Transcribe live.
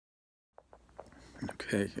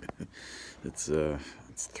Okay, it's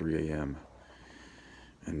 3 a.m.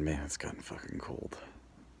 and man, it's gotten fucking cold.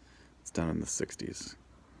 It's down in the 60s.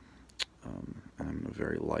 And I'm in a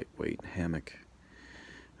very lightweight hammock,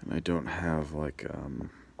 and I don't have like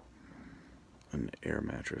an air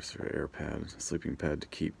mattress or air pad, sleeping pad to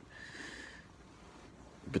keep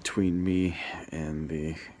between me and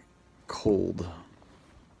the cold.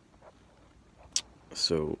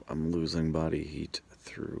 So I'm losing body heat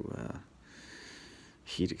through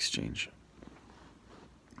heat exchange.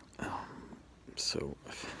 So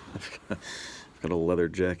I've got a leather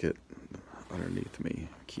jacket underneath me,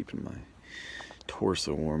 keeping my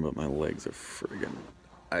torso warm, but my legs are friggin'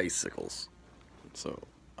 icicles. So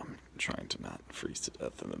I'm trying to not freeze to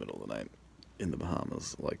death in the middle of the night in the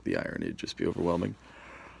Bahamas. Like, the irony would just be overwhelming.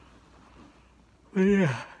 But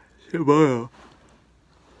yeah, tomorrow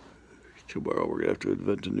we're gonna have to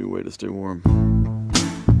invent a new way to stay warm.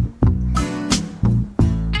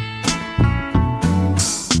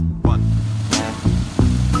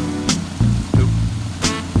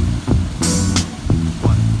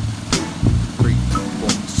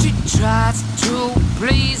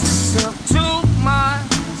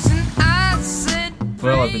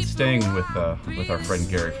 Well, I've been staying with our friend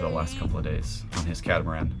Gary for the last couple of days on his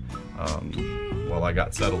catamaran while I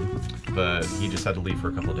got settled, but he just had to leave for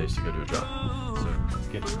a couple of days to go do a job. So let's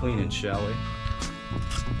get cleaning, shall we?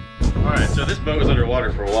 Alright, so this boat was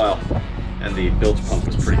underwater for a while, and the bilge pump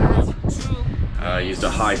was pretty cool. I used a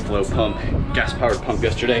high flow pump, gas powered pump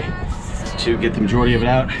yesterday to get the majority of it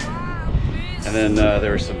out, and then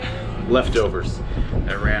there were some leftovers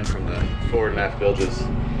that ran from the forward and aft bilges.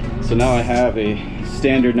 So now I have a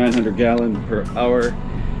standard 900 gallon per hour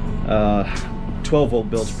 12 volt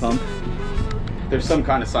bilge pump. There's some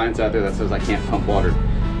kind of science out there that says I can't pump water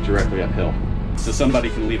directly uphill. So somebody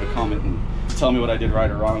can leave a comment and tell me what I did right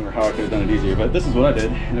or wrong, or how I could have done it easier, but this is what I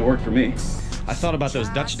did and it worked for me. I thought about those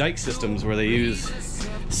Dutch dike systems where they use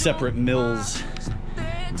separate mills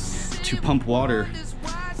to pump water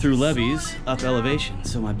through levees up elevation.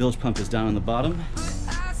 So my bilge pump is down on the bottom.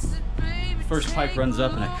 First pipe runs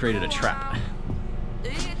up and I created a trap.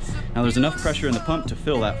 Now there's enough pressure in the pump to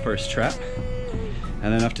fill that first trap,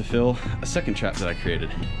 and enough to fill a second trap that I created.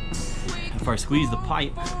 If I squeeze the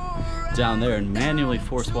pipe down there and manually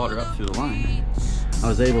force water up through the line, I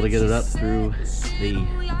was able to get it up through the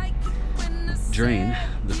drain,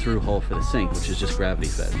 the through hole for the sink, which is just gravity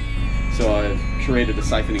fed. So I created a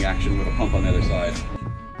siphoning action with a pump on the other side.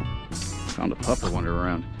 Found a pup to wander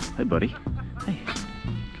around. Hey buddy, hey,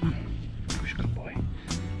 come on. Who's your good boy?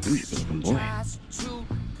 Who's your good looking boy?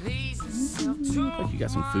 You look like you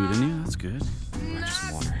got some food in you, that's good. Or just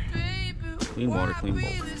some water. Clean water, clean bowl.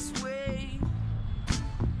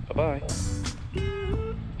 Bye-bye.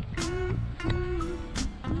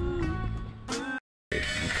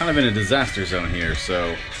 I'm kind of in a disaster zone here,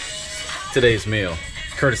 so today's meal,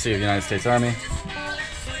 courtesy of the United States Army,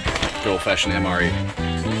 good old-fashioned MRE.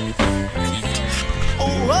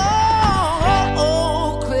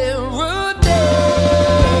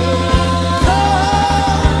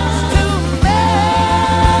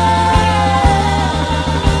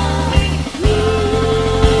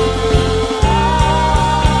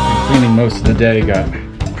 Cleaning most of the day, got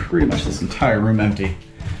pretty much this entire room empty,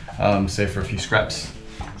 save for a few scraps.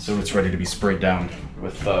 So it's ready to be sprayed down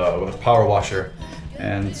with a power washer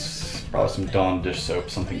and probably some Dawn dish soap,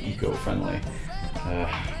 something eco-friendly.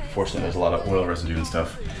 Fortunately, there's a lot of oil residue and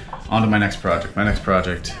stuff. On to my next project. My next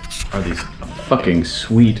project are these fucking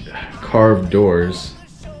sweet carved doors.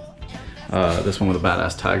 This one with a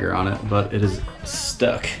badass tiger on it, but it is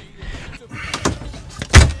stuck.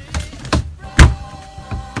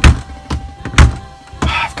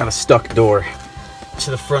 I've got a stuck door to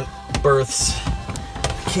the front berths.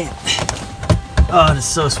 Can't. Oh, it is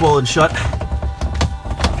so swollen shut.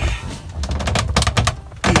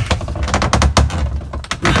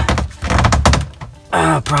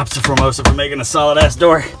 Props to Formosa for making a solid ass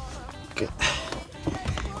door. Good.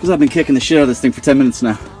 Because I've been kicking the shit out of this thing for 10 minutes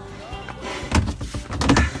now.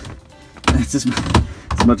 That's as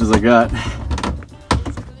much as I got.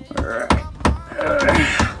 Alright.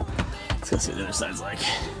 Let's go see what the other side's like.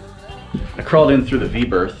 I crawled in through the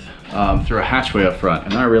V-berth, through a hatchway up front,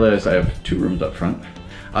 and then I realized I have 2 rooms up front.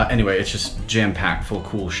 Anyway, it's just jam-packed full of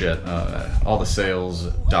cool shit. All the sails,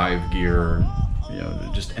 dive gear, you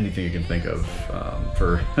know, just anything you can think of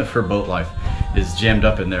for boat life is jammed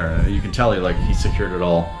up in there. You can tell he secured it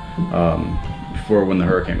all before when the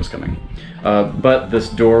hurricane was coming. But this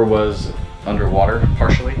door was underwater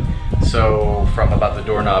partially, so from about the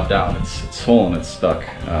doorknob down, it's swollen, it's stuck.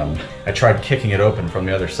 I tried kicking it open from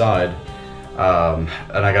the other side, and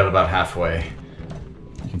I got about halfway,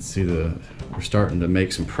 see we're starting to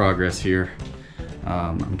make some progress here.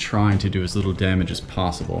 I'm trying to do as little damage as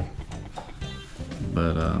possible,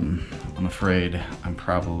 but I'm afraid I'm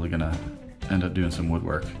probably gonna end up doing some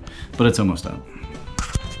woodwork, but it's almost done.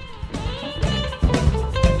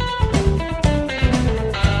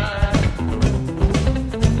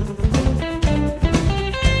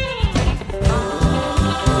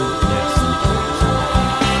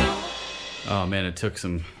 Oh man, it took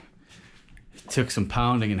some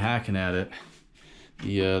pounding and hacking at it.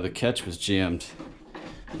 The catch was jammed,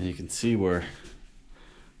 and you can see where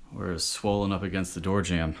it's swollen up against the door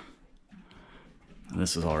jamb. And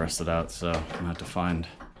this is all rusted out, so I'm gonna have to find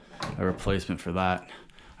a replacement for that.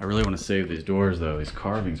 I really want to save these doors though. These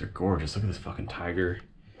carvings are gorgeous. Look at this fucking tiger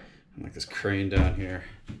and like this crane down here.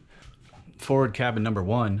 Forward cabin number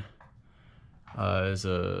 1 is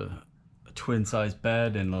a twin-size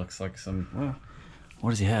bed, and looks like some, well,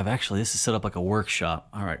 what does he have? Actually, this is set up like a workshop.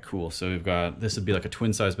 All right, cool. So we've got, this would be like a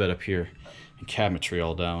twin-size bed up here, and cabinetry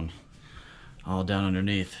all down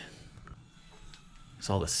underneath. It's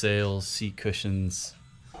all the sails, seat cushions,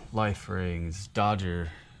 life rings, Dodger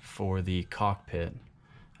for the cockpit,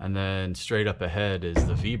 and then straight up ahead is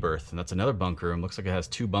the V-berth, and that's another bunk room. Looks like it has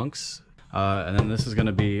 2 bunks, and then this is going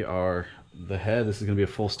to be the head. This is going to be a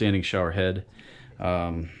full standing shower head.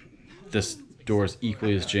 This door is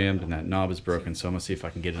equally as jammed, and that knob is broken, so I'm gonna see if I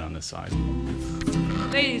can get it on this side.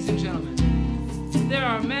 Ladies and gentlemen, there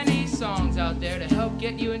are many songs out there to help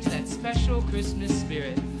get you into that special Christmas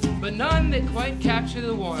spirit, but none that quite capture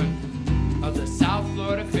the warmth of the South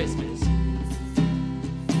Florida Christmas.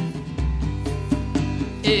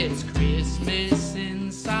 It's Christmas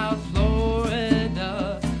in South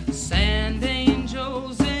Florida, sand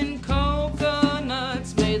angels and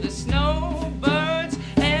coconuts, may the snowbirds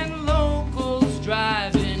and locals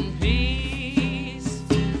drive in peace.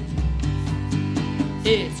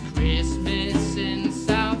 It's Christmas in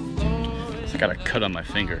South Florida. I got a cut on my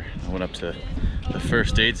finger. I went up to the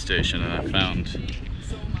first aid station, and I found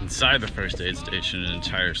inside the first aid station an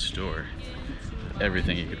entire store,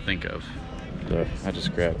 everything you could think of. So I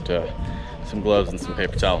just grabbed some gloves and some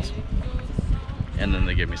paper towels, and then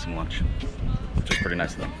they gave me some lunch, which was pretty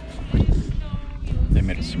nice of them. They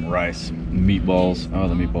made us some rice, meatballs. Oh,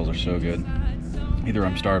 the meatballs are so good. Either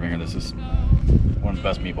I'm starving or this is one of the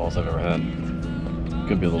best meatballs I've ever had.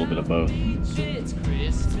 Could be a little bit of both. It's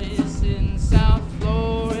Christmas in South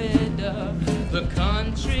Florida. The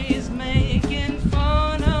country's making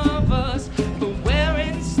fun of us for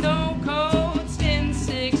wearing snow coats in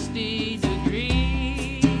 60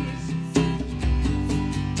 degrees.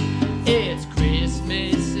 It's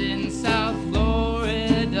Christmas in South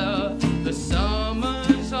Florida. The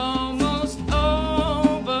summer's almost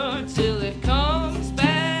over till it comes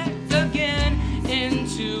back again in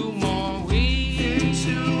 2 more weeks.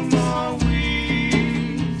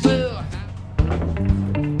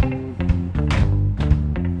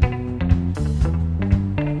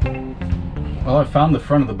 Well, I found the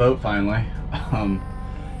front of the boat finally.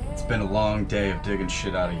 It's been a long day of digging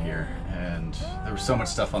shit out of here, and there was so much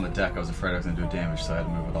stuff on the deck I was afraid I was gonna do damage, so I had to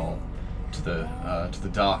move it all to the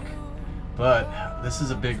dock. But this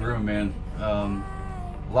is a big room, man.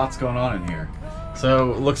 Lots going on in here.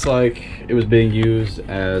 So it looks like it was being used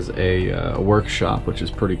as a workshop, which is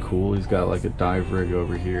pretty cool. He's got like a dive rig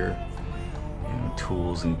over here, you know,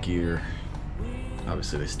 tools and gear.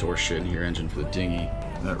 Obviously they store shit in here, engine for the dinghy.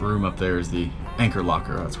 That room up there is the anchor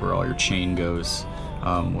locker. That's where all your chain goes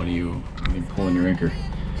when you pull in your anchor.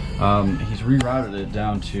 He's rerouted it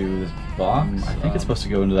down to this box. I think it's supposed to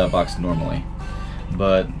go into that box normally,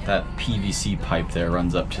 but that PVC pipe there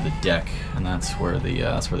runs up to the deck, and that's where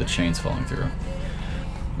the chain's falling through.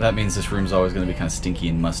 That means this room's always going to be kind of stinky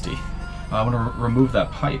and musty. I want to remove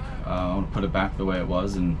that pipe. I want to put it back the way it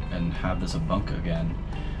was and have this a bunk again.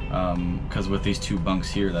 Because with these 2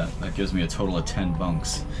 bunks here, that gives me a total of 10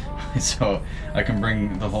 bunks. So I can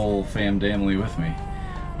bring the whole family with me.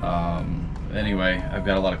 Anyway, I've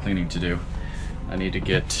got a lot of cleaning to do. I need to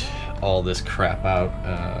get all this crap out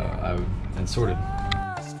and sorted.